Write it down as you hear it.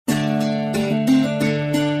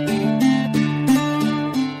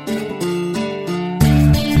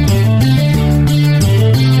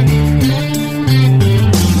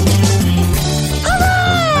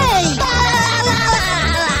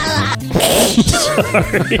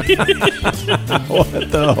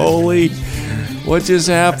What the holy? What just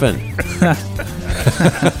happened?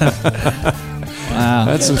 Wow.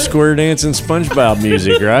 That's some square dancing SpongeBob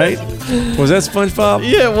music, right? Was that SpongeBob?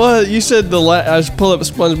 Yeah, well, you said I was pull up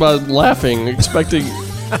SpongeBob laughing, expecting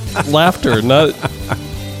laughter, not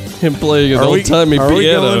him playing an old-timey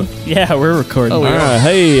piano. Yeah, we're recording. All right.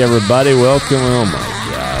 Hey, everybody. Welcome. Oh, my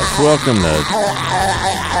gosh. Welcome to...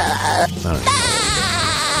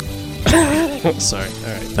 Sorry. All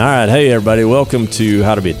right. All right. Hey, everybody. Welcome to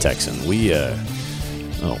How to Be a Texan.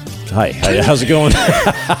 Hi. How's it going?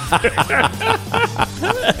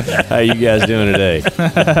 How you guys doing today?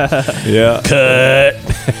 Yeah. Cut.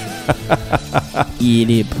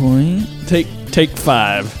 Idiot point. Take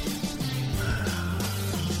 5.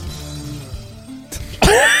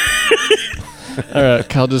 All right,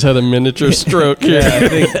 Kyle just had a miniature stroke here.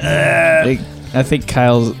 I think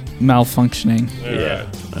Kyle's malfunctioning. Yeah.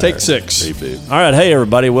 Take 6. All right. Hey,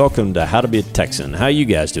 everybody. Welcome to How to Be a Texan. How you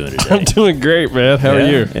guys doing today? I'm doing great, man. How are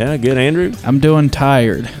you? Yeah, good, Andrew. I'm doing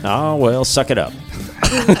tired. Oh, well, suck it up.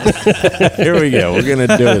 Here we go. We're going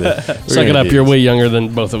to do it. Suck it up. You're way younger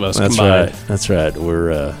than both of us combined. That's right.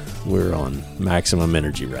 We're on maximum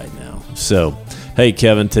energy right now. So, hey,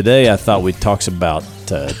 Kevin, today I thought we'd talk about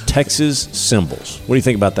Texas cymbals. What do you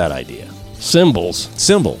think about that idea? Cymbals?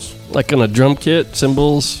 Like on a drum kit,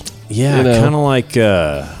 cymbals? Yeah, kind of like,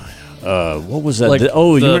 what was that? Like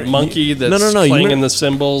the monkey that's no, playing in the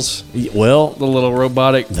cymbals? Well, the little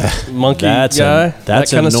robotic monkey guy? That's that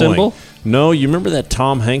kind of cymbal? No, you remember that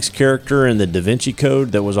Tom Hanks character in the Da Vinci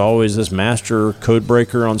Code that was always this master code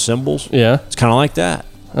breaker on cymbals? Yeah. It's kind of like that.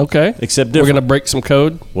 Okay. Except different. We're going to break some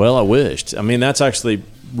code? Well, I wished. I mean, that's actually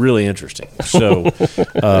really interesting. So,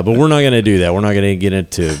 but we're not going to do that. We're not going to get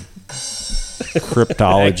into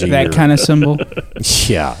cryptology. That kind of symbol?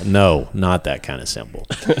 Yeah, no, not that kind of symbol.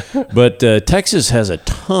 But Texas has a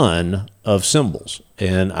ton of symbols,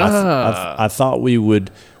 and I thought we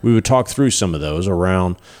would talk through some of those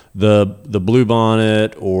around the blue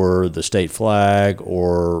bonnet or the state flag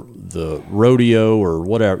or the rodeo or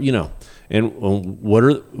whatever, And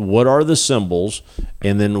what are the symbols,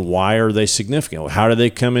 and then why are they significant? How do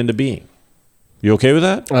they come into being? You okay with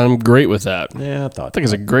that? I'm great with that. Yeah, I think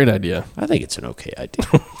it's a great idea. I think it's an okay idea.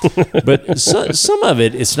 But some of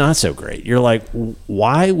it's not so great. You're like,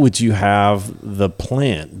 why would you have the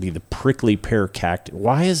plant be the prickly pear cactus?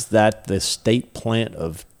 Why is that the state plant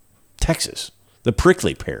of Texas? The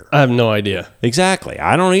prickly pear. I have no idea. Exactly.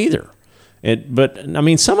 I don't either. But I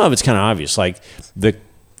mean, some of it's kind of obvious. Like the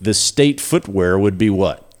state footwear would be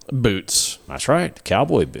what? Boots. That's right. The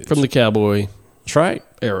cowboy boots. From the cowboy. That's right.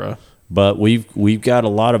 Era. But we've got a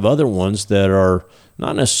lot of other ones that are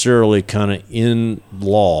not necessarily kind of in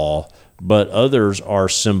law, but others are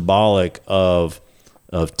symbolic of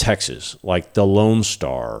Texas, like the Lone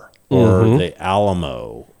Star or the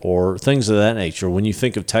Alamo or things of that nature. When you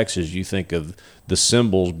think of Texas, you think of the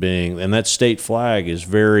symbols being, and that state flag is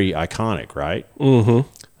very iconic, right? Mm-hmm.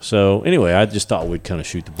 So anyway, I just thought we'd kind of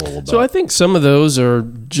shoot the bull about. So I think some of those are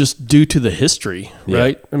just due to the history,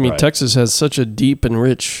 right? Yeah, I mean, right. Texas has such a deep and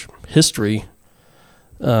rich history.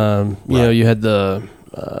 You know, you had the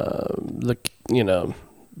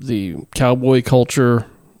cowboy culture,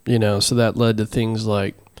 so that led to things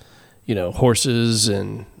like, horses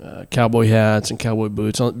and cowboy hats and cowboy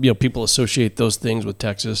boots. People associate those things with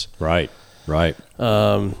Texas. Right.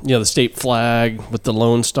 The state flag with the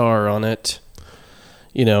Lone Star on it.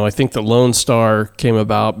 I think the Lone Star came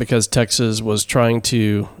about because Texas was trying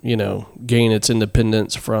to, gain its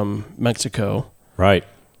independence from Mexico. Right.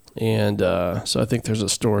 And so I think there's a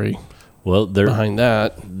story behind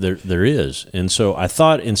that. There is. And so I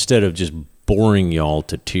thought instead of just boring y'all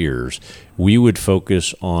to tears, we would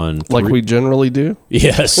focus on... Like we generally do?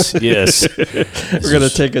 Yes. We're going to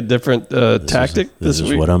take a different tactic this week?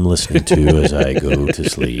 This is what I'm listening to as I go to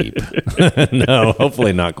sleep. No,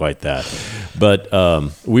 hopefully not quite that. But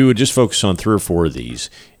we would just focus on 3 or 4 of these.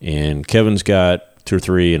 And Kevin's got 2 or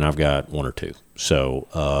 3, and I've got 1 or 2.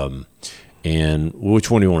 So... And which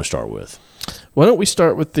one do you want to start with? Why don't we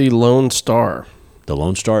start with the Lone Star? The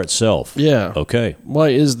Lone Star itself? Yeah. Okay. Why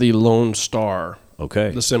is the Lone Star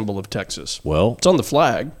the symbol of Texas? Well, it's on the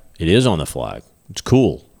flag. It is on the flag. It's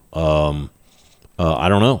cool. I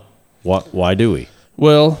don't know. Why do we?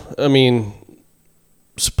 Well, I mean,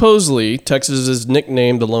 supposedly Texas is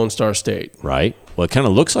nicknamed the Lone Star State. Right. Well, it kind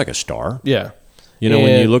of looks like a star. Yeah. You know,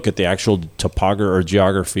 when you look at the actual topography or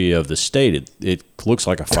geography of the state, it looks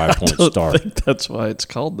like a 5-point star. I think that's why it's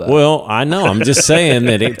called that. Well, I know. I'm just saying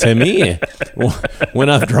that to me,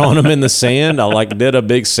 when I've drawn them in the sand, I did a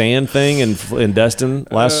big sand thing in Destin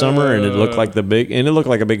last summer, and it looked like a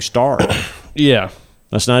big star. Yeah.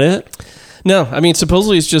 That's not it? No, I mean,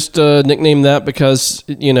 supposedly it's just nicknamed that because,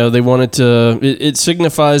 they wanted to, it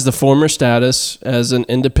signifies the former status as an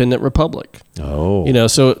independent republic. Oh.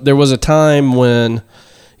 So there was a time when,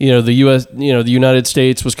 the U.S., the United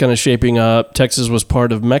States was kind of shaping up. Texas was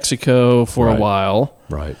part of Mexico for a while.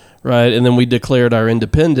 Right. Right. And then we declared our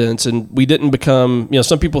independence, and we didn't become,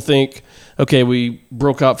 some people think, okay, we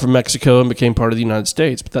broke out from Mexico and became part of the United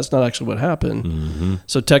States, but that's not actually what happened. Mm-hmm.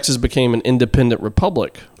 So Texas became an independent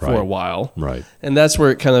republic for a while. Right. And that's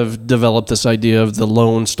where it kind of developed this idea of the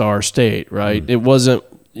Lone Star State, right? It wasn't,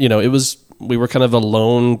 we were kind of a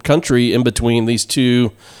lone country in between these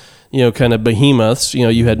two, kind of behemoths.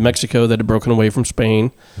 You had Mexico that had broken away from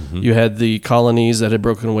Spain. Mm-hmm. You had the colonies that had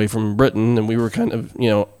broken away from Britain, and we were kind of,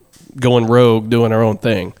 going rogue, doing our own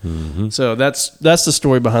thing. Mm-hmm. So that's the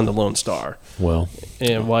story behind the Lone Star. Well,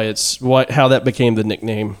 and how that became the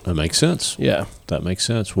nickname. That makes sense. Yeah, that makes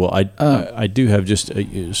sense. Well, I do have just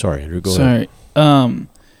sorry, Andrew. Go ahead.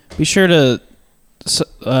 Be sure to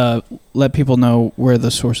let people know where the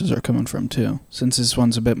sources are coming from too, since this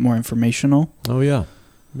one's a bit more informational. Oh yeah.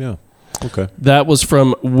 Okay. That was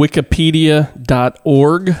from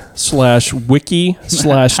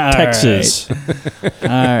wikipedia.org/wiki/Texas. All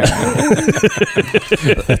right.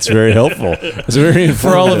 That's very helpful. It's very informative.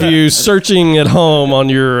 For all of you searching at home on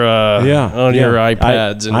your your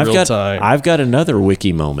iPads in real time. I've got another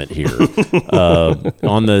wiki moment here.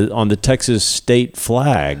 On the Texas state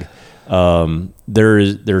flag.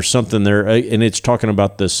 There's something there, and it's talking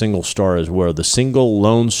about the single star as well. The single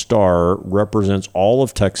lone star represents all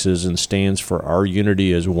of Texas and stands for our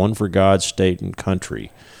unity as one for God, state, and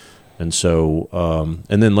country. And so,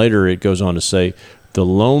 and then later it goes on to say the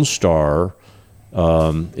lone star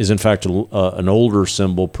is in fact an older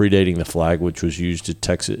symbol predating the flag, which was used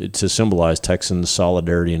to symbolize Texan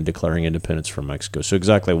solidarity in declaring independence from Mexico. So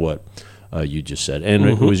exactly what you just said. And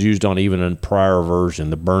it was used on even a prior version,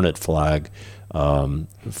 the Burn It flag,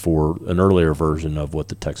 for an earlier version of what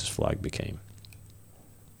the Texas flag became,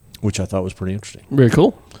 which I thought was pretty interesting. Very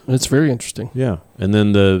cool. It's very interesting. Yeah. And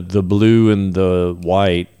then the blue and the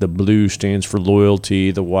white, the blue stands for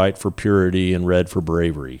loyalty, the white for purity, and red for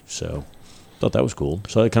bravery. So I thought that was cool.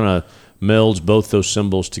 So it kind of melds both those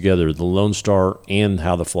symbols together, the Lone Star and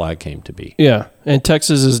how the flag came to be. Yeah. And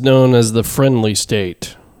Texas is known as the friendly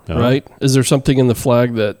state. Right? Is there something in the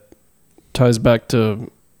flag that ties back to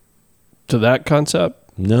that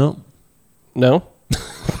concept? No.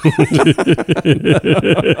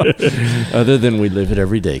 Other than we live it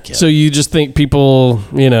every day, Kevin. So you just think people,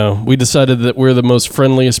 we decided that we're the most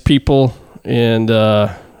friendliest people, and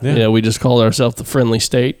we just call ourselves the friendly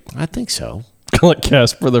state? I think so. Like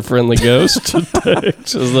Casper the Friendly Ghost.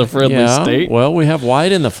 Texas the friendly state. Well, we have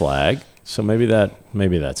white in the flag, so maybe that's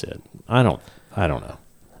it. I don't know.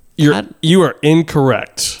 You are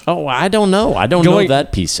incorrect. Oh, I don't know. I don't know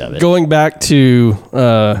that piece of it. Going back to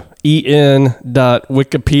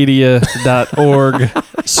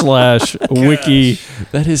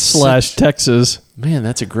en.wikipedia.org/wiki/Texas. Man,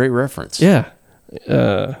 that's a great reference. Yeah.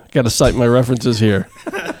 Got to cite my references here.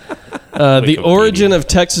 The origin of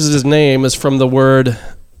Texas's name is from the word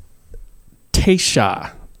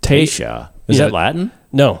Taisha. Taisha. Is that Latin?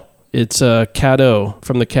 No. It's Caddo,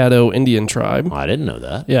 from the Caddo Indian tribe. Oh, I didn't know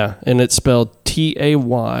that. Yeah, and it's spelled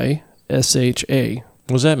Taysha. What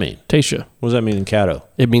does that mean? Taisha. What does that mean in Caddo?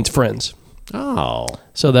 It means friends. Oh.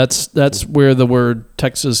 So that's where the word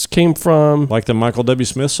Texas came from. Like the Michael W.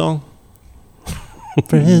 Smith song?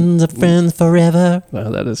 Friends are friends forever. No,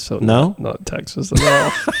 that is so not Texas at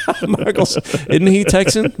all. Isn't he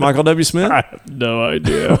Texan? Michael W. Smith? I have no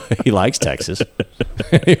idea. He likes Texas.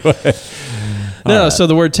 Anyway. No, so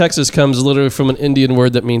the word Texas comes literally from an Indian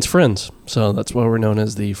word that means friends. So that's why we're known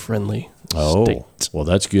as the friendly state. Well,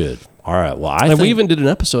 that's good. All right. Well, we even did an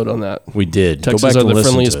episode on that. We did. Texas are the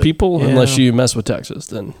friendliest people, unless you mess with Texas.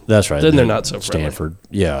 Then that's right. Then they're not so friendly. Stanford.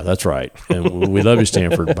 Yeah, that's right. And we love you,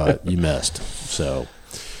 Stanford, but you messed. So,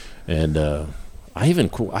 and I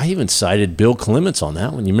even cited Bill Clements on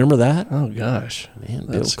that one. You remember that? Oh gosh, man,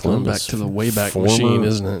 that's Bill going Clements, back to the Wayback Machine,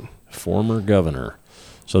 isn't it? Former governor.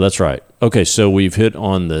 So that's right. Okay, so we've hit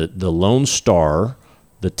on the Lone Star,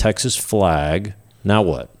 the Texas flag. Now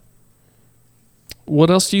what? What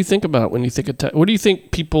else do you think about when you think of Texas? What do you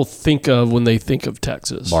think people think of when they think of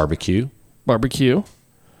Texas? Barbecue. Barbecue.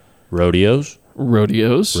 Rodeos.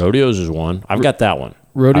 Rodeos. Rodeos is one. I've got that one.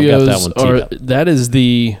 Rodeos I've got that one teed up. that is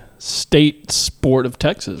the state sport of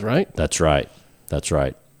Texas, right? That's right.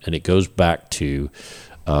 And it goes back to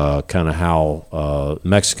kind of how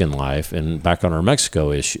Mexican life, and back on our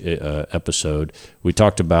Mexico episode, we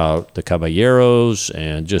talked about the caballeros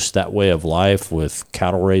and just that way of life with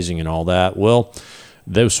cattle raising and all that. Well,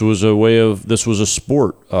 this was a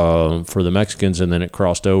sport for the Mexicans, and then it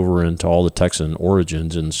crossed over into all the Texan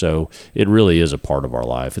origins, and so it really is a part of our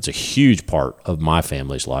life. It's a huge part of my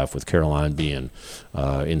family's life, with Caroline being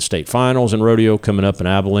in state finals and rodeo coming up in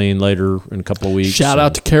Abilene later in a couple of weeks. Shout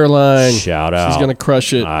out to Caroline. Shout out. She's going to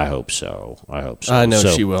crush it. I hope so. I know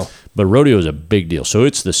she will. But rodeo is a big deal. So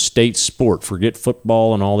it's the state sport. Forget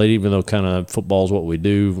football and all that, even though kind of football is what we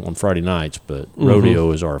do on Friday nights, but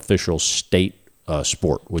rodeo is our official state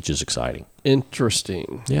sport, which is exciting.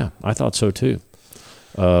 Interesting. Yeah, I thought so too.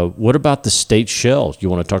 What about the state shell? You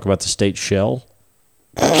want to talk about the state shell?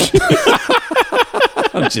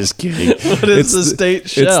 I'm just kidding. What is the state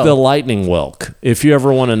shell? It's the lightning whelk, if you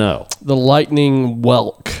ever want to know. The lightning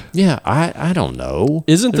whelk. Yeah, I don't know.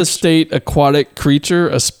 Isn't the state aquatic creature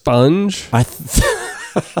a sponge? No,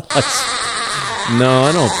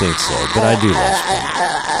 I don't think so, but I do love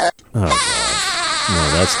sponge. Oh, gosh.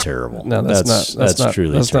 No, that's terrible. No, that's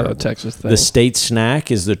truly that's terrible. not a Texas thing. The state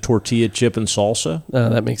snack is the tortilla chip and salsa.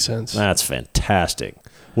 That makes sense. That's fantastic.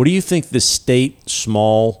 What do you think the state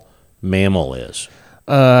small mammal is?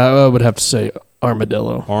 I would have to say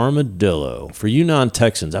armadillo. Armadillo. For you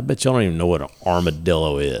non-Texans, I bet y'all don't even know what an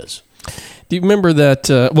armadillo is. Do you remember that?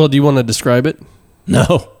 Do you want to describe it?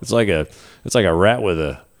 No, it's like a rat with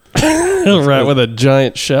a rat with a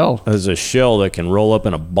giant shell. There's a shell that can roll up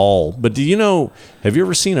in a ball. But do you know? Have you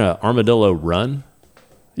ever seen an armadillo run?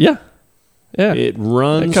 Yeah. It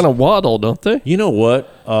runs. They kind of waddle, don't they? You know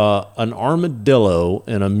what? An armadillo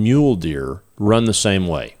and a mule deer run the same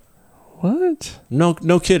way. What?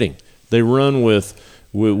 No kidding. They run with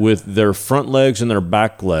their front legs and their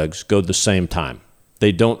back legs go the same time.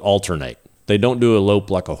 They don't alternate. They don't do a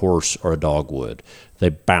lope like a horse or a dog would. They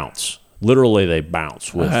bounce. Literally, they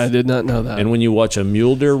bounce. I did not know that. And when you watch a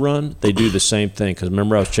mule deer run, they do the same thing. Because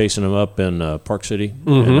remember, I was chasing them up in Park City,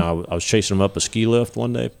 and I was chasing them up a ski lift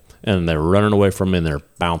one day, and they were running away from me, and they're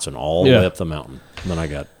bouncing all the way up the mountain. And then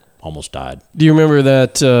I almost died. Do you remember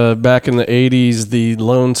that back in the 80s, the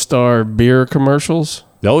Lone Star beer commercials?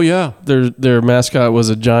 Oh, yeah. Their mascot was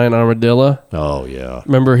a giant armadillo. Oh, yeah.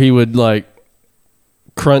 Remember he would,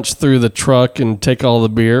 crunch through the truck and take all the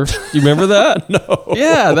beer? Do you remember that? No.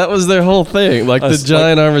 Yeah, that was their whole thing. The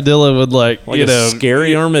giant armadillo would a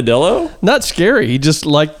scary armadillo? Not scary. He just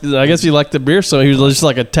I guess he liked the beer, so he would just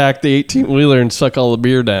attack the 18-wheeler and suck all the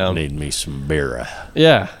beer down. Need me some beer.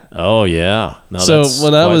 Yeah. Oh yeah. No, so that's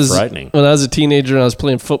when I was frightening. When I was a teenager and I was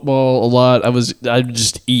playing football a lot, I'd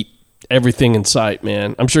just eat everything in sight,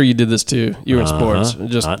 man. I'm sure you did this too. You were in sports.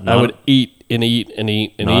 I would eat and eat and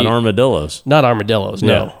eat and eat. Not armadillos. Not armadillos.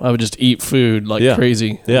 No, Yeah. I would just eat food like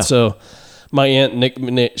crazy. Yeah. And so my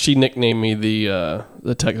aunt she nicknamed me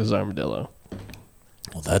the Texas armadillo.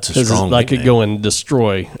 Well, that's a strong I could go and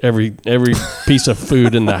destroy every piece of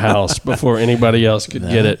food in the house before anybody else could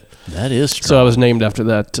get it. That is strong. So I was named after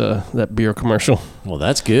that beer commercial. Well,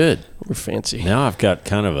 that's good. We're fancy. Now I've got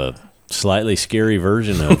kind of a slightly scary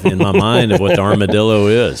version in my mind of what the armadillo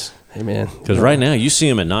is. Hey, man. Because right now you see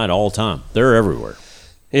them at night all the time. They're everywhere.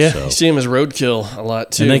 Yeah, So- you see them as roadkill a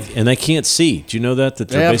lot too. And they can't see. Do you know that? That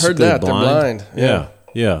they're Yeah, I've basically heard that. They're blind? blind.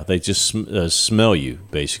 Yeah. They just smell you,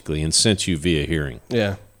 basically, and sense you via hearing.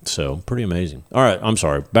 Yeah. So, pretty amazing. All right, I'm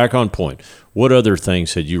sorry. Back on point. What other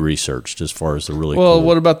things had you researched as far as the really Well, cool?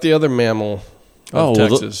 what about the other mammal of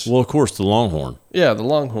Texas? Well, of course, the longhorn. Yeah, the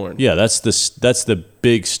longhorn. Yeah, that's the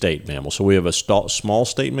big state mammal. So we have a small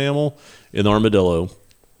state mammal in the armadillo.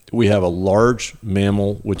 We have a large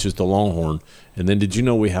mammal, which is the longhorn. And then did you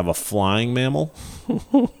know we have a flying mammal?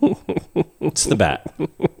 It's the bat.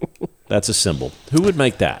 That's a symbol. Who would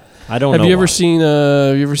make that? I don't know. Have you ever why. seen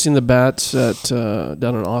the bats at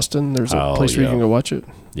down in Austin? There's a place where you can go watch it.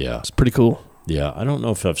 Yeah. It's pretty cool. Yeah, I don't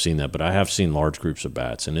know if I've seen that, but I have seen large groups of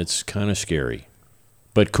bats, and it's kind of scary,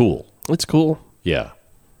 but cool. It's cool. Yeah.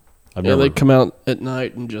 They come out at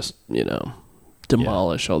night and just,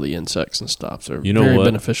 demolish all the insects and stuff. They're very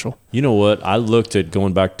beneficial. You know what? I looked at,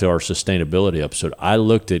 going back to our sustainability episode, I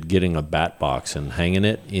looked at getting a bat box and hanging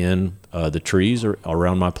it in the trees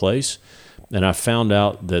around my place, and I found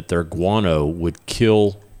out that their guano would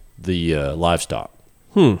kill the livestock.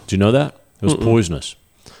 Do you know that? It was poisonous.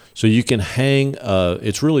 So you can hang,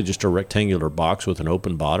 it's really just a rectangular box with an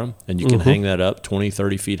open bottom, and you can hang that up 20,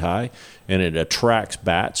 30 feet high, and it attracts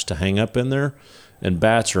bats to hang up in there. And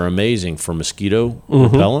bats are amazing for mosquito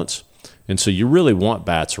repellents. And so you really want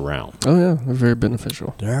bats around. Oh, yeah. They're very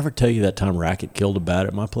beneficial. Did I ever tell you that time Racket killed a bat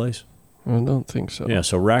at my place? I don't think so. Yeah,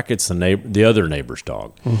 so Racket's the other neighbor's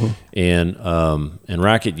dog. And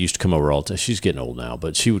Racket used to come over all the time. She's getting old now,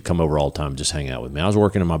 but she would come over all the time, just hang out with me. I was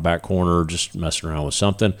working in my back corner, just messing around with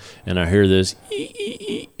something, and I hear this,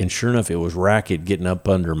 and sure enough, it was Racket getting up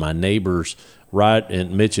under my neighbor's right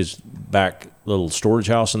in Mitch's back little storage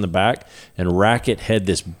house in the back, and Racket had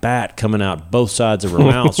this bat coming out both sides of her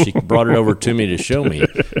mouth. She brought it over to me to show me.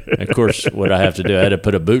 And of course, what I have to do, I had to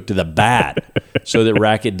put a boot to the bat so that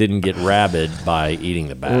Racket didn't get rabid by eating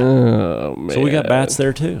the bat. Oh, man. So we got bats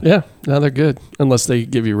there too. Yeah, now they're good, unless they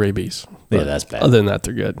give you rabies. Yeah, that's bad. Other than that,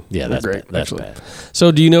 they're good. Yeah, they're that's great. bad. That's actually. bad.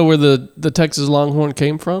 So, do you know where the Texas Longhorn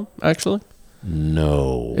came from? Actually,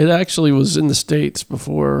 no. it actually was in the States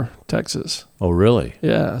before Texas. Oh, really?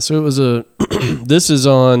 Yeah. So it was a. This is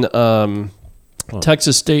on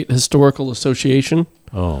Texas State Historical Association.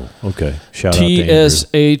 Oh, okay. Shout out to Andrew.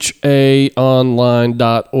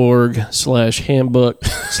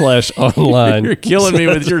 tshaonline.org/handbook/online. You're killing me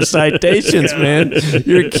with your citations, man.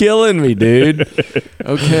 You're killing me, dude.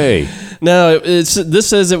 Okay. Now, this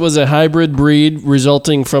says it was a hybrid breed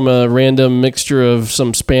resulting from a random mixture of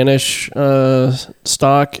some Spanish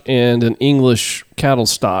stock and an English cattle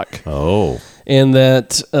stock. Oh. And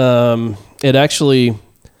that it actually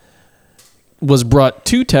was brought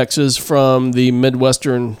to Texas from the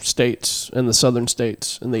Midwestern states and the southern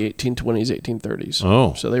states in the 1820s, 1830s.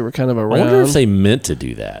 Oh. So they were kind of around. I wonder if they meant to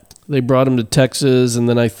do that. They brought them to Texas, and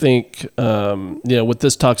then I think, what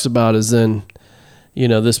this talks about is then,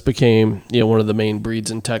 this became, one of the main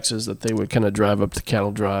breeds in Texas that they would kind of drive up to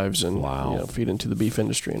cattle drives and feed into the beef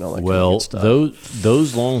industry and all that kind of good stuff.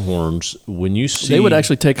 Those Longhorns, when you see... They would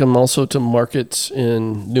actually take them also to markets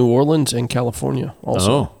in New Orleans and California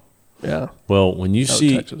also. Oh. Yeah. Well, when you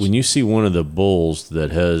Texas. see one of the bulls that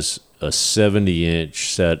has a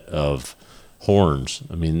 70-inch set of horns,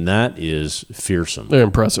 I mean, that is fearsome. They're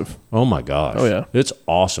impressive. Oh, my gosh. Oh, yeah. It's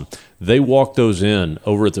awesome. They walk those in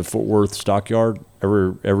over at the Fort Worth Stockyard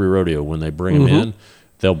every rodeo. When they bring them in,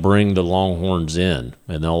 they'll bring the Longhorns in,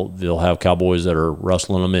 and they'll have cowboys that are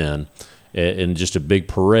rustling them in just a big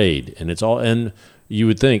parade. And it's all, and you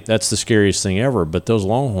would think that's the scariest thing ever, but those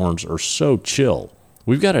Longhorns are so chill.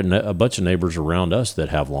 We've got a bunch of neighbors around us that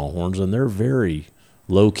have Longhorns, and they're very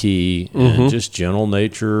low-key and just gentle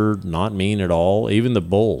nature, not mean at all, even the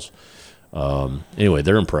bulls. Anyway,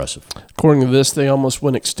 they're impressive. According to this, they almost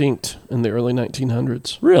went extinct in the early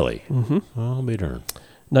 1900s. Really? Mm-hmm. I'll be darned.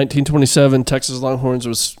 1927, Texas Longhorns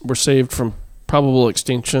were saved from probable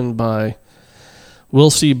extinction by Will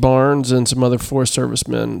C. Barnes and some other Forest Service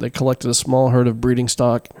men. They collected a small herd of breeding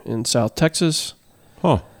stock in South Texas.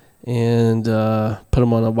 Huh. And put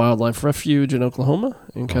them on a wildlife refuge in Oklahoma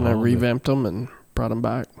and kind of revamped them and brought them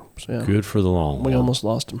back. So, yeah. Good for the Longhorn. We almost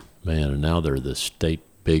lost them. Man, and now they're the state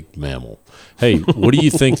big mammal. Hey, what do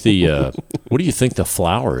you think the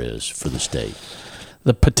flower is for the state?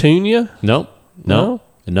 The petunia? No.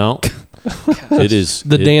 It is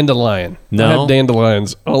the dandelion. No. I have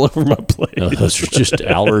dandelions all over my plate. No, those are just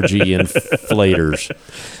allergy inflators.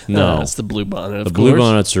 No, it's the bluebonnet. The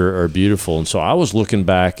bluebonnets are beautiful, and so I was looking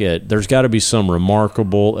back at. There's got to be some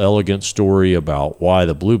remarkable, elegant story about why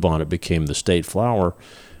the bluebonnet became the state flower,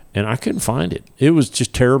 and I couldn't find it. It was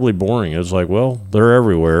just terribly boring. It was like, well, they're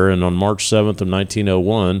everywhere. And on March 7th of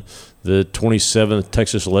 1901, the 27th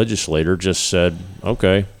Texas legislature just said,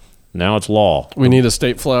 okay. Now it's law. We need a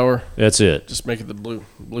state flower. That's it. Just make it the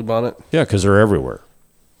bluebonnet. Yeah, because they're everywhere.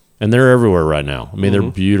 And they're everywhere right now. I mean, they're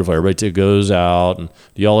beautiful. Everybody goes out. And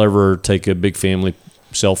do y'all ever take a big family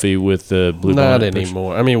selfie with the bluebonnet? Not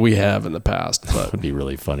anymore. I mean, we have in the past, but it would be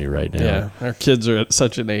really funny right now. Yeah, our kids are at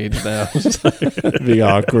such an age now. It'd be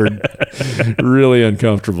awkward, really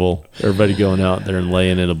uncomfortable. Everybody going out there and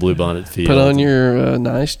laying in a bluebonnet field. Put on your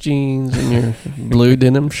nice jeans and your blue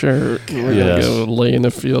denim shirt. We're gonna go lay in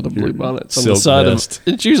a field of bluebonnets on the side vest.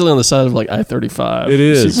 It's usually on the side of like I-35. It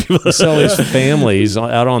is. You see all these families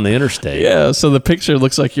out on the interstate. Yeah, so the picture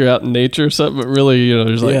looks like you're out in nature or something, but really,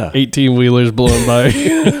 there's like 18-wheelers blowing by.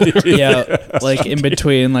 Yeah, like in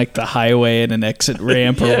between like the highway and an exit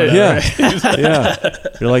ramp or whatever. Yeah.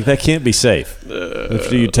 You're like, that can't be safe.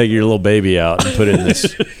 After you take your little baby out and put it in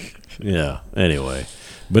this. Yeah. Anyway.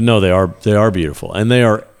 But no, they are beautiful. And they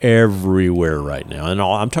are everywhere right now. And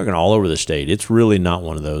I'm talking all over the state. It's really not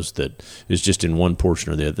one of those that is just in one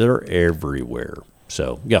portion or the other. They're everywhere.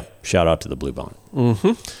 So, yeah, shout out to the bluebonnet.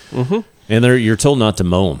 And you're told not to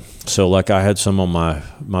mow them. So, like, I had some on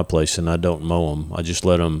my place, and I don't mow them. I just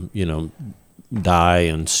let them, die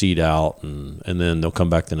and seed out, and then they'll come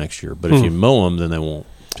back the next year. But if you mow them, then they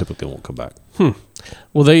typically won't come back.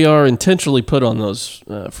 Well, they are intentionally put on those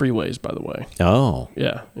freeways, by the way. Oh.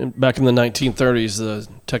 Yeah. And back in the 1930s, the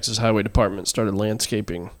Texas Highway Department started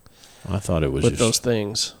landscaping I thought it was with just those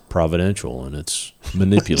things. providential, and it's Just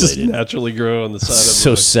manipulated. naturally grow on the side of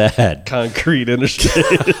So a sad. concrete interstate.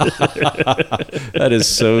 That is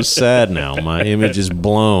so sad now. My image is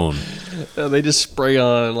blown. They just spray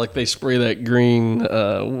on, like they spray that green,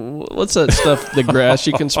 what's that stuff, the grass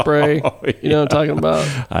you can spray? Oh, You know what I'm talking about?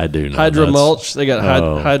 I do know. Hydro That's- mulch. They got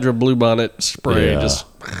Oh. Hydro Bluebonnet spray. Yeah. Just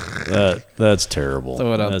That's terrible.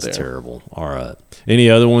 Throw it out That's there. terrible. All right.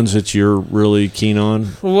 Any other ones that you're really keen on?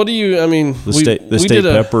 well, what do you? I mean, The state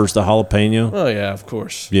peppers, the jalapeno. Oh yeah, of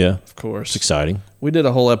course. Yeah, Of it's course. exciting. We did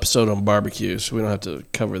a whole episode on barbecue, so we don't have to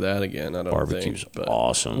cover that again. I don't Barbecue's think. But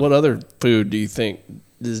awesome. What other food do you think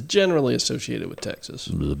is generally associated with Texas?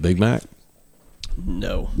 The Big Mac?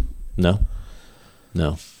 No. No.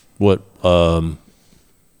 What?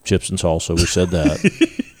 Chips and salsa. We said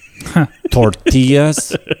that.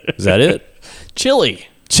 Tortillas. Is that it? Chili.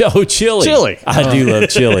 Oh, chili. Chili. I do love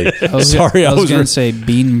chili. Sorry, I was going re- to say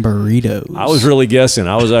bean burritos. I was really guessing.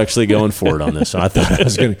 I was actually going for it on this. I thought I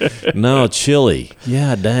was going to. No, chili.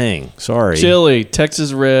 Yeah, dang. Sorry. Chili.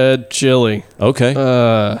 Texas red chili. Okay.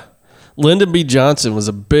 Lyndon B. Johnson was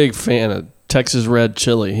a big fan of Texas red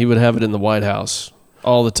chili. He would have it in the White House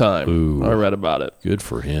all the time. Ooh. I read about it. Good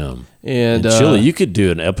for him. And chili. You could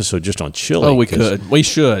do an episode just on chili. Oh, we 'cause- could. We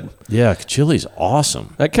should. Yeah, chili's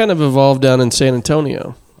awesome. That kind of evolved down in San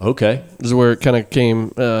Antonio. Okay. This is where it kind of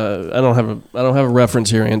came. I don't have a reference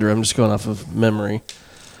here, Andrew. I'm just going off of memory.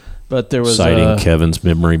 But there was Citing Kevin's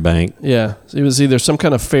memory bank. Yeah, it was either some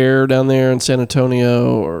kind of fair down there in San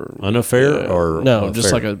Antonio, or Unfair or no, just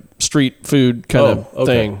fair? like a street food kind Oh, of okay.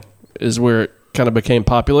 thing, is where it kind of became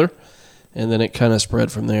popular, and then it kind of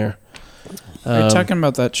spread from there. Are you talking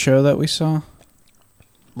about that show that we saw?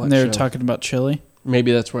 What And they were show? talking about chili.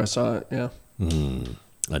 Maybe that's where I saw it. Yeah,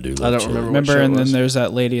 I do love I don't chili. remember. Remember, show it and then was. there's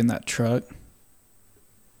that lady in that truck.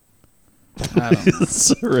 I don't know.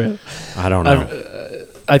 Surreal. I don't know.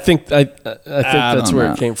 I think I that's don't where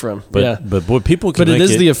know. it came from. But yeah. but what people can But it make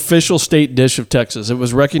is the official state dish of Texas. It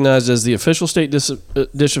was recognized as the official state dish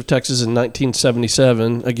of Texas in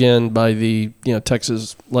 1977, again by the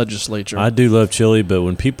Texas legislature. I do love chili, but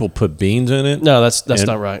when people put beans in it, no, that's and-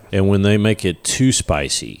 not right. And when they make it too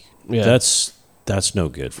spicy, Yeah. that's no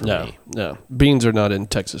good for No, me. no, beans are not in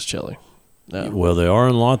Texas chili. No, Well, they are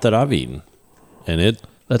in a lot that I've eaten, and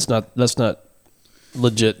that's not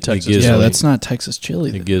legit Texas. gives Yeah, me- that's not Texas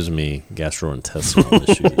chili. it gives me gastrointestinal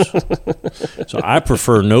issues. So I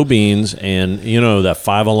prefer no beans, and that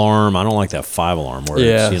 5-alarm. I don't like that 5-alarm where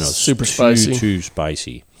Yeah, it's super spicy. too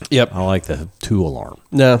spicy. Yep. I like the 2-alarm.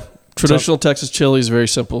 No, traditional Texas chili is very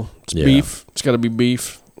simple. It's Yeah. beef. It's got to be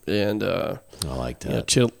beef and I like that.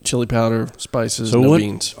 chili powder, spices, So no what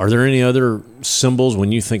beans. are there any other symbols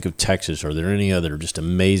when you think of Texas? Are there any other just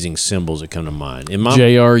amazing symbols that come to mind? In my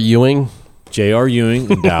J.R. Ewing. J.R.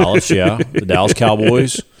 Ewing in Dallas, yeah, the Dallas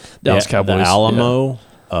Cowboys, Dallas the Cowboys, Alamo,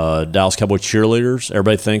 Dallas Cowboy cheerleaders.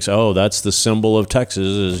 Everybody thinks, oh, that's the symbol of Texas,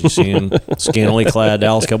 is you seeing scantily clad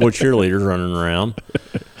Dallas Cowboy cheerleaders running around,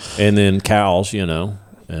 and then cows,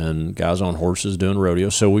 and guys on horses doing rodeo.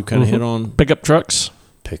 So we've kind of hit on Pickup trucks.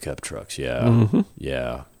 pickup trucks, yeah,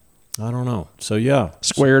 yeah. I don't know. So yeah,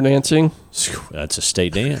 Square dancing. that's a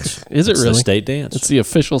state dance. Is it It's really? a state dance. It's the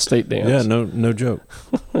official state dance. Yeah, no joke.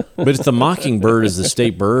 But if the mockingbird is the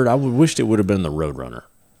state bird, I wished it would have been the roadrunner.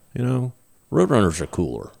 Roadrunners are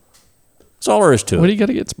cooler. That's all there is to What do it. you got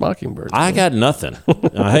against mockingbirds? I got nothing.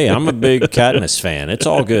 Hey, I'm a big Katniss fan. It's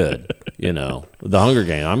all good. The Hunger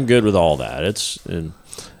Game. I'm good with all that. As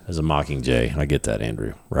a Mockingjay, I get that,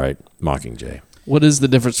 Andrew. Right, Mockingjay. What is the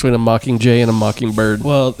difference between a mockingjay and a mockingbird?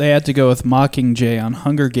 Well, they had to go with Mockingjay on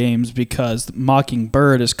Hunger Games because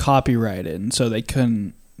Mockingbird is copyrighted, and so they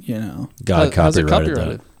couldn't, God How's it copyrighted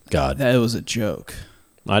copyrighted? that. God. that was a joke.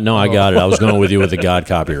 I know. I got it. I was going with you with the God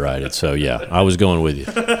copyrighted. So yeah, I was going with you.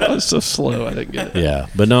 I was so slow, I didn't get it. Yeah,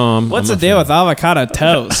 but no, I'm. What's I'm the deal with avocado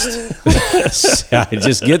toast? I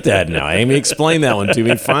just get that now. Amy explained that one to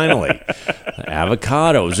me finally.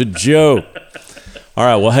 Avocado is a joke. All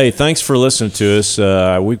right. Well, hey, thanks for listening to us.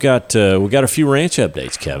 We got a few ranch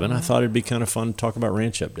updates, Kevin. I thought it'd be kind of fun to talk about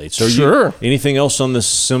ranch updates. So, Sure. Anything else on the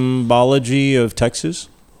symbology of Texas?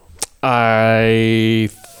 I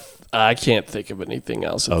can't think of anything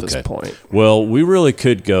else at this point. Well, we really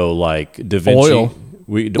could go like Da Vinci. Oil.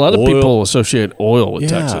 A lot of people associate oil with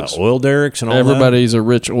Texas. Oil derricks and all Everybody's a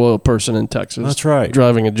rich oil person in Texas. That's right.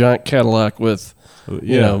 Driving a giant Cadillac with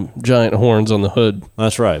giant horns on the hood.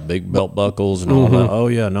 That's right. Big belt buckles and all that. Oh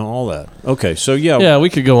yeah, no, all that. Okay, so Yeah, we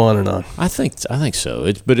could go on and on. I think so.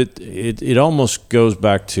 It almost goes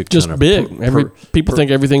back to Just kind of big. People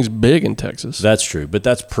think everything's big in Texas. That's true, but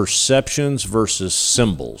that's perceptions versus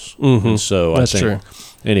symbols. And so That's I think, true.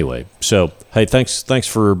 Anyway, so hey, thanks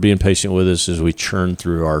for being patient with us as we churn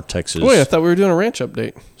through our Texas Wait, I thought we were doing a ranch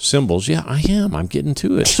update. symbols. Yeah, I am. I'm getting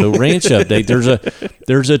to it. So ranch update.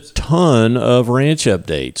 There's a ton of ranch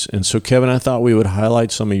updates, and so Kevin, I thought we would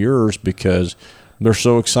highlight some of yours because they're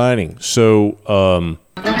so exciting. So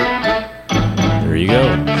there you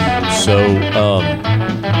go. So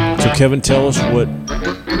Kevin, tell us what.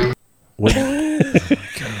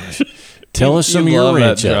 Tell us some of your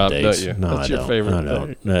ranch updates. Don't you? No, That's I your don't. favorite I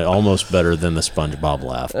don't. thing. Almost better than the SpongeBob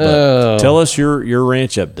laugh. But tell us your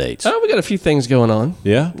ranch updates. Oh, we got a few things going on.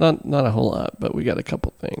 Yeah? Not a whole lot, but we got a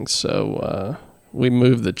couple things. So we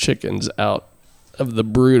moved the chickens out of the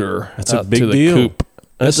brooder. That's a out big to the deal. Coop.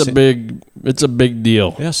 It's a big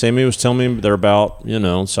deal. Yeah, Sammy was telling me they're about,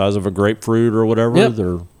 size of a grapefruit or whatever.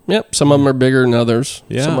 Yep. Yep. Some of them are bigger than others.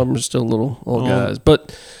 Yeah. Some of them are still little guys.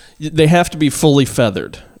 But they have to be fully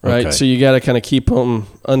feathered, right? Okay. So you got to kind of keep them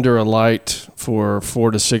under a light for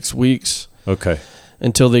 4 to 6 weeks. Okay.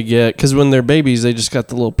 Until they get, because when they're babies, they just got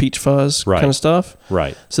the little peach fuzz kind of stuff.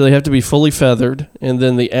 Right. So they have to be fully feathered, and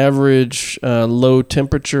then the average low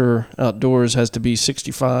temperature outdoors has to be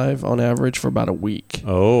 65 on average for about a week.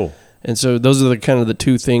 Oh. And so those are the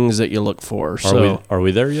two things that you look for. Are we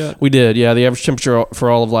there yet? We did, yeah. The average temperature for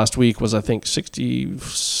all of last week was, I think,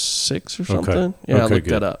 66 or something. Okay. Yeah, I Okay, looked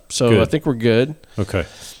good. that up. So Good. I think we're good. Okay.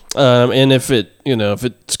 And if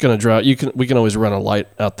it's going to dry, we can always run a light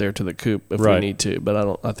out there to the coop if Right. we need to.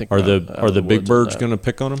 But I think Are the big woods birds on that. going to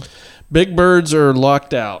pick on them? Big birds are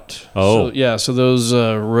locked out. Oh. So those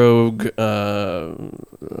rogue,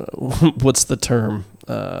 what's the term?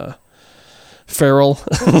 Feral.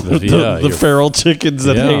 The feral chickens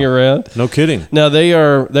that hang around. No kidding. No,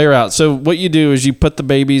 they're out. So what you do is you put the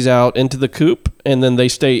babies out into the coop, and then they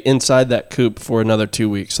stay inside that coop for another 2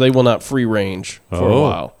 weeks. They will not free range for a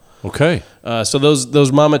while. Okay. So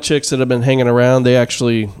those mama chicks that have been hanging around, they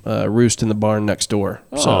actually roost in the barn next door.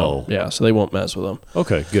 So so they won't mess with them.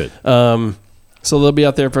 Okay, good. So they'll be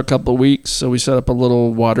out there for a couple of weeks. So we set up a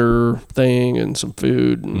little water thing and some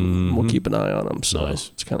food, and we'll keep an eye on them. So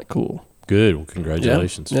Nice. it's kind of cool. Good. Well,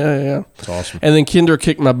 congratulations. Yeah. That's awesome. And then Kinder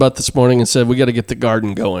kicked my butt this morning and said, we got to get the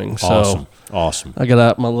garden going. So Awesome. I got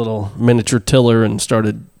out my little miniature tiller and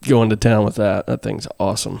started going to town with that. That thing's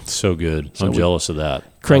awesome. So good. So I'm we jealous of that.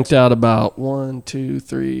 Cranked out about 1, 2,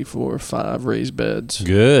 3, 4, 5 raised beds.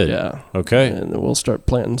 Good. Yeah. Okay. And then we'll start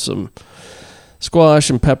planting some squash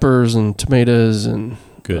and peppers and tomatoes and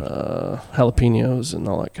Good. jalapenos and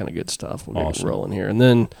all that kind of good stuff. We'll get Awesome. rolling here. And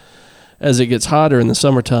then as it gets hotter in the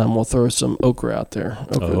summertime, we'll throw some okra out there.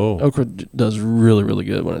 Okra does really, really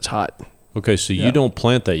good when it's hot. Okay, so you don't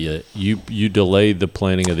plant that yet. You delayed the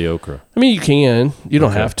planting of the okra. I mean, you can. You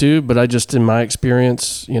don't Okay. have to, but I just, in my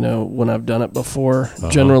experience, when I've done it before,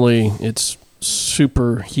 generally it's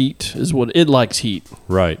super heat is what it likes heat.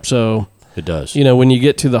 Right. So, It does. when you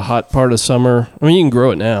get to the hot part of summer, I mean, you can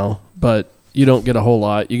grow it now, but you don't get a whole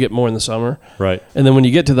lot. You get more in the summer. Right. And then when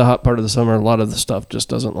you get to the hot part of the summer, a lot of the stuff just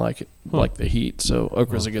doesn't like it, like the heat. So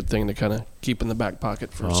okra's a good thing to kind of keep in the back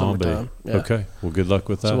pocket for summertime. Yeah. Okay. Well, good luck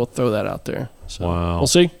with that. So we'll throw that out there. So Wow. we'll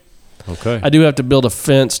see. Okay. I do have to build a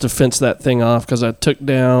fence to fence that thing off because I took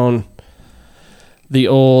down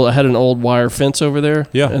I had an old wire fence over there.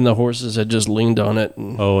 Yeah. And the horses had just leaned on it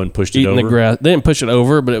and pushed it eaten over? the grass. They didn't push it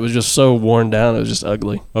over, but it was just so worn down. It was just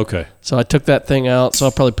ugly. Okay. So I took that thing out. So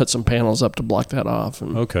I'll probably put some panels up to block that off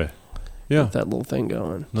and Okay. Yeah. get that little thing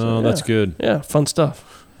going. No, So, that's good. Yeah, fun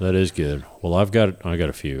stuff. That is good. Well, I got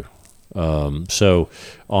a few. So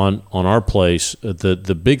on our place,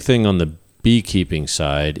 the big thing on the beekeeping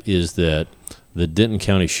side is that the Denton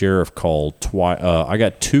County Sheriff called twice. I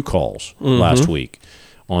got 2 calls last week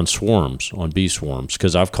on bee swarms,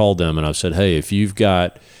 because I've called them and I've said, hey, if you've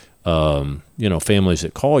got families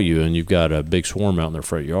that call you and you've got a big swarm out in their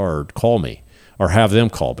front yard, call me or have them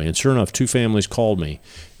call me. And sure enough, 2 families called me,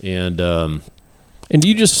 and And do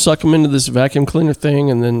you just suck them into this vacuum cleaner thing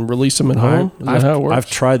and then release them at home? Is that how it works? I've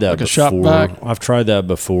tried that Like a before. shop vac? I've tried that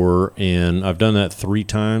before, and I've done that 3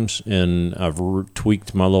 times, and I've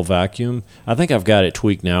tweaked my little vacuum. I think I've got it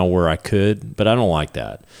tweaked now where I could, but I don't like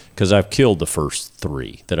that because I've killed the first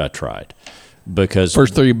 3 that I tried. because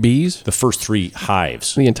First 3 bees? the first 3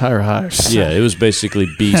 hives. The entire hive. Yeah, it was basically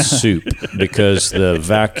bee soup because the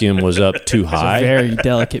vacuum was up too high. Very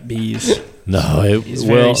delicate bees. No, He's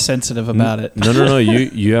very sensitive about it. No.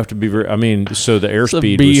 You have to be very. I mean, so the It's a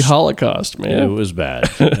airspeed bee was holocaust, man. It was bad.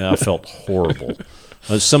 I felt horrible.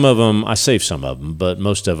 Some of them, I saved some of them, but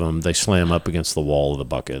most of them, they slam up against the wall of the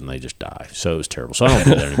bucket and they just die. So it was terrible. So I don't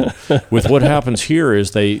do that anymore. With what happens here is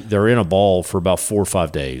they're in a ball for about 4 or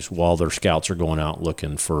 5 days while their scouts are going out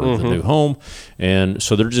looking for the new home. And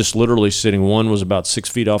so they're just literally sitting. One was about 6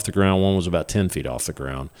 feet off the ground. One was about 10 feet off the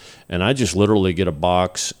ground. And I just literally get a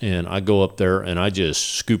box and I go up there and I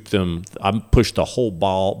just scoop them. I push the whole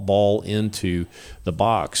ball into the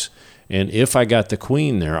box. And if I got the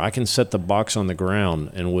queen there, I can set the box on the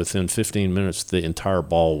ground, and within 15 minutes, the entire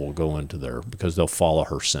ball will go into there because they'll follow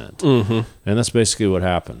her scent. Mm-hmm. And that's basically what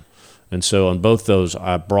happened. And so on both those,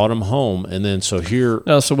 I brought them home, and then so here...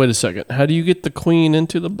 Oh, so wait a second. How do you get the queen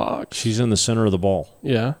into the box? She's in the center of the ball.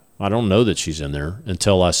 Yeah. I don't know that she's in there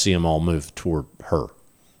until I see them all move toward her.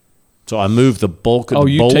 So I move the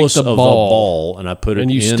bolus of the ball, and I put it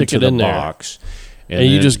into the box. And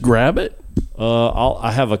you just grab it?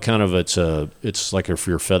 I have a kind of it's like if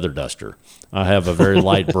you're a feather duster. I have a very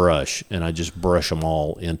light brush, and I just brush them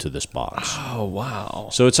all into this box. Oh wow!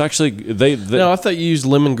 So it's actually they no, I thought you used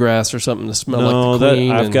lemongrass or something to smell like the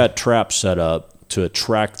queen. I've got traps set up to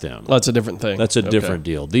attract them. That's a different thing. That's a different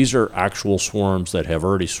deal. These are actual swarms that have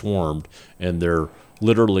already swarmed, and they're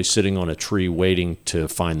literally sitting on a tree waiting to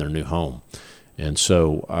find their new home. And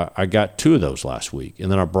so I got 2 of those last week,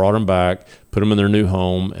 and then I brought them back, put them in their new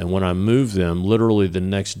home, and when I moved them, literally the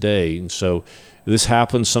next day, and so this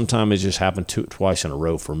happens, sometimes it just happened twice in a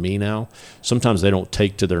row for me now. Sometimes they don't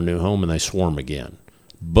take to their new home, and they swarm again.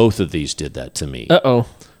 Both of these did that to me. Uh-oh.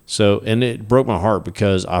 So, and it broke my heart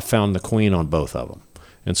because I found the queen on both of them.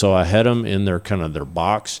 And so I had them in their kind of their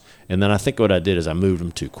box, and then I think what I did is I moved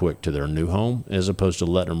them too quick to their new home as opposed to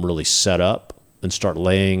letting them really set up and start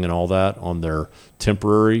laying and all that on their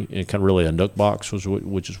temporary and kind of really a nook box,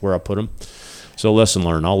 which is where I put them. So lesson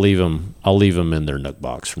learned. I'll leave them in their nook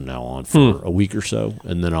box from now on for a week or so,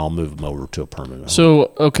 and then I'll move them over to a permanent home.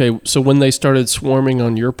 So okay, so when they started swarming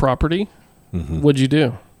on your property, what'd you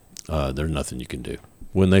do? There's nothing you can do.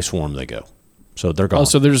 When they swarm, they go. So they're gone. Oh,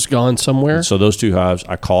 so they're just gone somewhere? And so those 2 hives,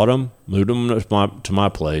 I caught them, moved them to my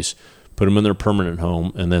place, put them in their permanent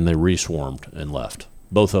home, and then they re-swarmed and left.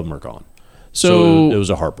 Both of them are gone. So it was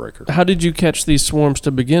a heartbreaker. How did you catch these swarms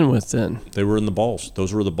to begin with then? They were in the balls.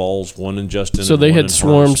 Those were the balls, one in Justin. So and they one had in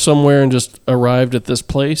swarmed Harms. somewhere and just arrived at this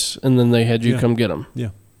place, and then they had you come get them. Yeah.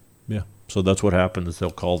 So that's what happened is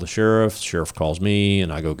they'll call the sheriff calls me,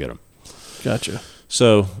 and I go get them. Gotcha.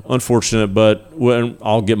 So unfortunate, but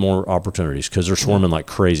I'll get more opportunities because they're swarming like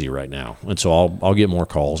crazy right now. And so I'll get more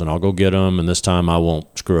calls, and I'll go get them, and this time I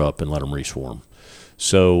won't screw up and let them re-swarm.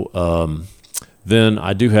 So then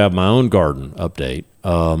I do have my own garden update.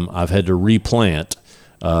 I've had to replant.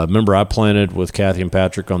 Remember, I planted with Kathy and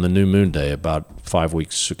Patrick on the new moon day about 6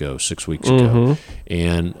 weeks ago.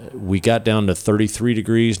 And we got down to 33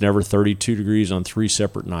 degrees, never 32 degrees on 3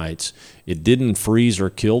 separate nights. It didn't freeze or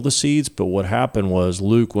kill the seeds, but what happened was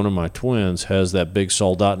Luke, one of my twins, has that big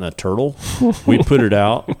soldatna turtle. We put it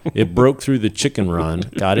out. It broke through the chicken run,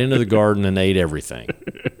 got into the garden, and ate everything.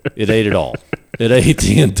 It ate it all. It ate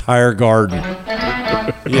the entire garden.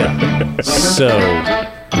 Yeah. So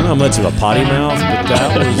I don't know how much of a potty mouth,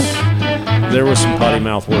 but there was some potty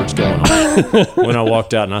mouth words going on when I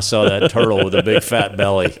walked out and I saw that turtle with a big fat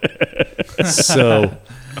belly. So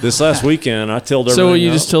this last weekend, I tilled everything So you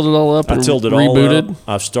up. just tilled it all up and tilled it rebooted? all up.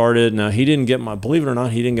 I've started. Now, he didn't get believe it or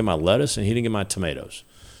not, he didn't get my lettuce and he didn't get my tomatoes.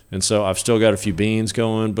 And so I've still got a few beans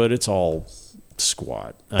going, but it's all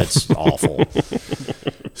squat. It's awful.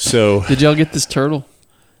 So did y'all get this turtle?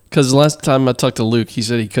 Because last time I talked to Luke, he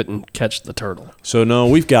said he couldn't catch the turtle. So no,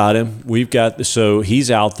 we've got him. So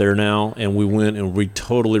he's out there now, and we went and we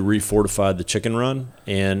totally refortified the chicken run,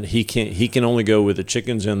 and he can only go with the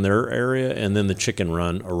chickens in their area, and then the chicken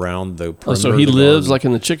run around the perimeter. Oh, so he lives like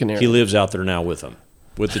in the chicken area. He lives out there now with them,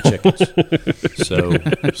 with the chickens.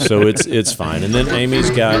 so it's fine. And then Amy's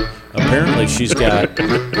she's got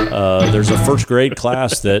there's a first grade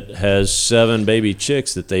class that has 7 baby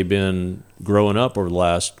chicks that they've been growing up over the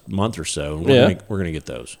last month or so, and we're gonna get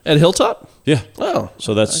those at Hilltop. Yeah. Oh,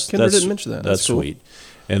 so that's didn't mention that. That's cool. sweet.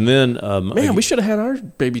 And then man, we should have had our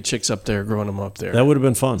baby chicks up there, growing them up there. That would have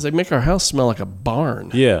been fun. They make our house smell like a barn.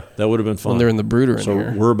 Yeah, that would have been fun when they're in the brooder in so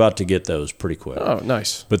here. We're about to get those pretty quick. Oh,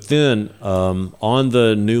 nice. But then on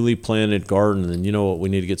the newly planted garden, and you know what, we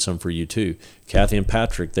need to get some for you too. Kathy and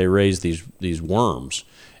Patrick, they raise these worms.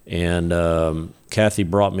 And Kathy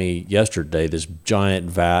brought me yesterday this giant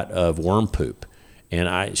vat of worm poop.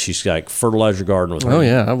 And she's like, fertilize your garden with her. Oh,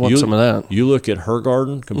 yeah, I want some of that. You look at her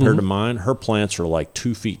garden compared to mine, her plants are like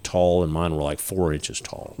 2 feet tall, and mine were like 4 inches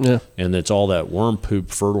tall. Yeah. And it's all that worm poop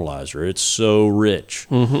fertilizer. It's so rich.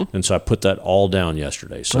 And so I put that all down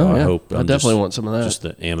yesterday. So I hope I definitely want some of that. Just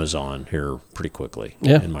the Amazon here pretty quickly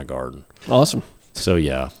in my garden. Awesome. So,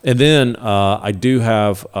 yeah. And then I do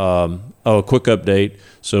have a quick update.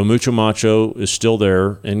 So Mucho Macho is still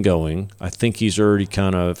there and going. I think he's already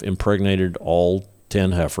kind of impregnated all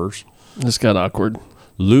 10 heifers. This got awkward.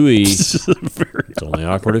 Louis, it's only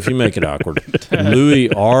awkward if you make it awkward. Louis,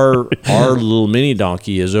 our little mini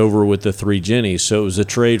donkey, is over with the 3 Jennies. So it was a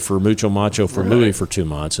trade for Mucho Macho for Louis for 2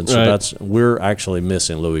 months. And so we're actually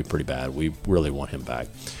missing Louis pretty bad. We really want him back.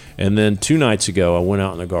 And then 2 nights ago, I went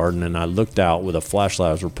out in the garden and I looked out with a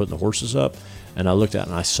flashlight as we're putting the horses up. And I looked out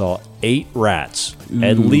and I saw 8 rats,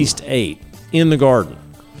 at least 8, in the garden.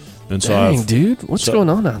 And so dang, dude, what's going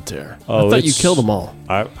on out there? I thought you killed them all.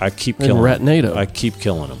 I keep killing them. Ratnado. I keep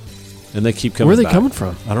killing them. And they keep coming Where are they back. coming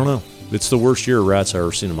from? I don't know. It's the worst year of rats I've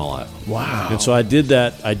ever seen in my life. Wow. And so I did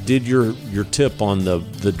that. I did your tip on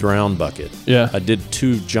the drown bucket. Yeah. I did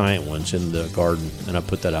 2 giant ones in the garden, and I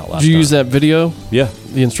put that out last night. Did you use that video? Yeah.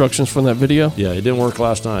 The instructions from that video? Yeah, it didn't work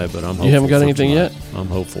last night, but I'm hopeful. You haven't got for anything tonight. yet? I'm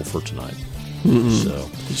hopeful for tonight. So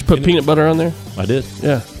Did you put peanut butter on there? I did.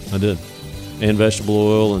 Yeah. I did. And vegetable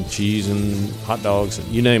oil and cheese and hot dogs and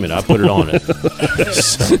you name it, I put it on it.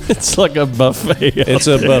 So, It's like a buffet. it's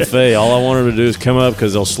a buffet. All I want them to do is come up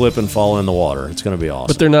because they'll slip and fall in the water. It's going to be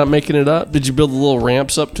awesome. But they're not making it up? Did you build the little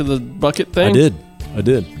ramps up to the bucket thing? I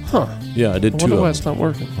did. Huh. Yeah, I did I 2 wonder of why them. it's not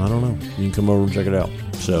working. I don't know. You can come over and check it out.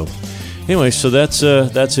 So, anyway, so that's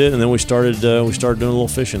it. And then we started doing a little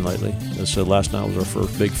fishing lately. And so last night was our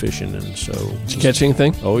first big fishing, and so Did you catch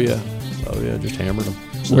anything? Oh yeah, just hammered them.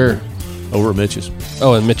 Where? Over at Mitch's.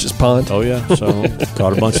 Oh, in Mitch's pond? Oh yeah, so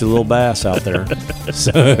caught a bunch of little bass out there.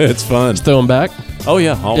 So it's fun. Throw them back? Oh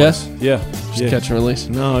yeah, always. Yeah, Just catch and release?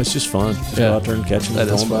 No, it's just fun. Just go out there and catch them. That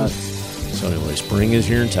and is throw 'em fun. back. So anyway, spring is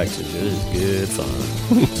here in Texas. It is good fun.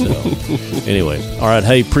 So anyway, all right.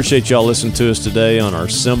 Hey, appreciate y'all listening to us today on our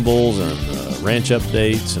symbols and ranch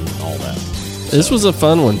updates and all that. This was a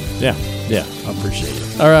fun one. Yeah, I appreciate it.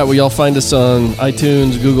 All right, well, y'all find us on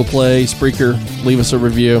iTunes, Google Play, Spreaker. Leave us a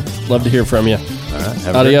review. Love to hear from you. All right.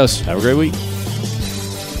 Adios. Have a great week.